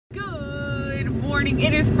morning.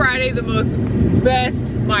 It is Friday, the most best,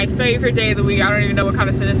 my favorite day of the week. I don't even know what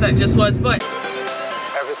kind of sentence that just was, but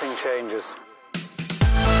everything changes.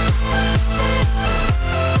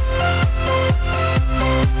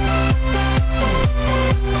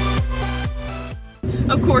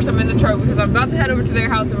 of course I'm in the truck because I'm about to head over to their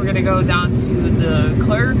house and we're gonna go down to the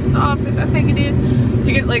clerk's office, I think it is,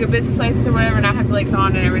 to get like a business license or whatever, and I have to like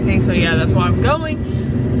sign and everything. So yeah, that's why I'm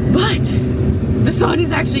going. But the sun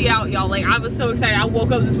is actually out, y'all. Like, I was so excited. I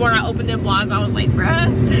woke up this morning, I opened them blinds, I was like,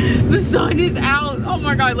 bruh, the sun is out. Oh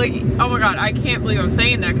my god, like, oh my god, I can't believe I'm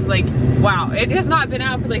saying that, because like, wow, it has not been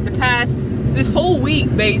out for like the past, this whole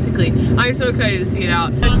week basically. I'm so excited to see it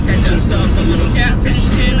out. Catch yourself a little catfish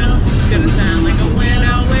dinner. Gonna sound like a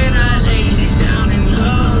winner when I lay it down and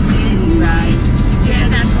love you right. Yeah,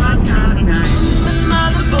 that's my kind of night. The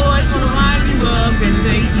mother boys wanna wind you up and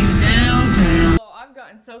take you downtown. I've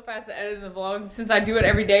gotten so fast at editing the vlog since I do it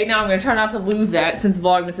every day. Now I'm gonna try not to lose that since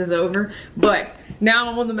Vlogmas is over. But now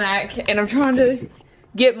I'm on the Mac and I'm trying to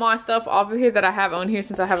get my stuff off of here that I have on here,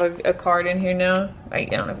 since I have a card in here now. I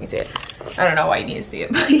don't know if you see it. I don't know why you need to see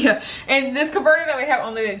it, but yeah. And this converter that we have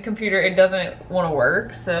on the computer, it doesn't want to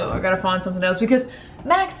work, so I gotta find something else, because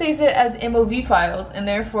Mac saves it as MOV files, and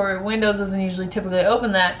therefore Windows doesn't usually typically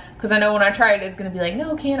open that, because I know when I try it, it's gonna be like,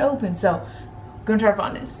 no, can't open. So I'm gonna try to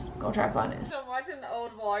find this. Gonna try to find this. So I'm watching the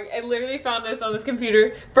old vlog and literally found this on this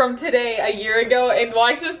computer from today, a year ago, and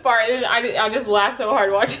watch this part. I just laughed so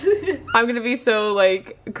hard watching it. I'm gonna be so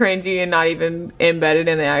like cringy and not even embedded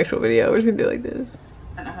in the actual video. We're just gonna do like this.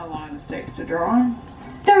 I don't know how long this takes to draw.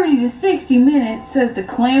 30 to 60 minutes says to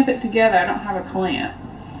clamp it together. I don't have a clamp.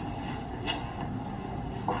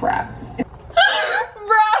 Crap.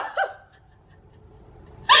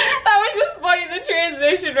 Funny, the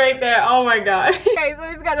transition right there. Oh my god. Okay, so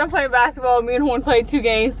we just got done playing basketball. Me and Horn played 2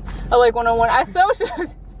 games of like 1-on-1. I so should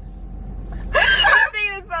have. I'm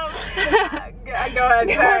thinking of something. Go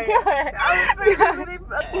ahead.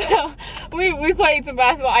 Sorry. We played some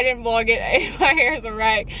basketball. I didn't vlog it. My hair is a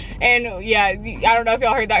wreck. And yeah, I don't know if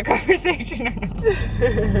y'all heard that conversation or not.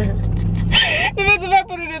 Depends if I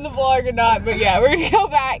put it in the vlog or not. But yeah, we're gonna go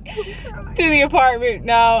back to the apartment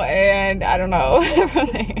now, and I don't know from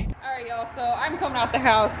there. Alright y'all, so I'm coming out the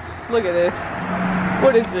house. Look at this.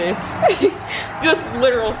 What is this? Just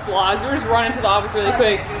literal slides. We're just running to the office really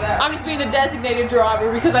quick. I'm just being the designated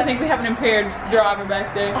driver because I think we have an impaired driver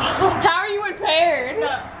back there. How are you impaired?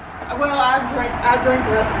 Well, I drink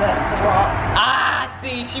the rest of that Ciroc. Ah,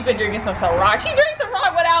 see, she been drinking some Ciroc. She drinks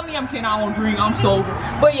Ciroc without me. I'm kidding, I won't drink, I'm sober.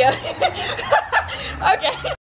 But yeah. Okay.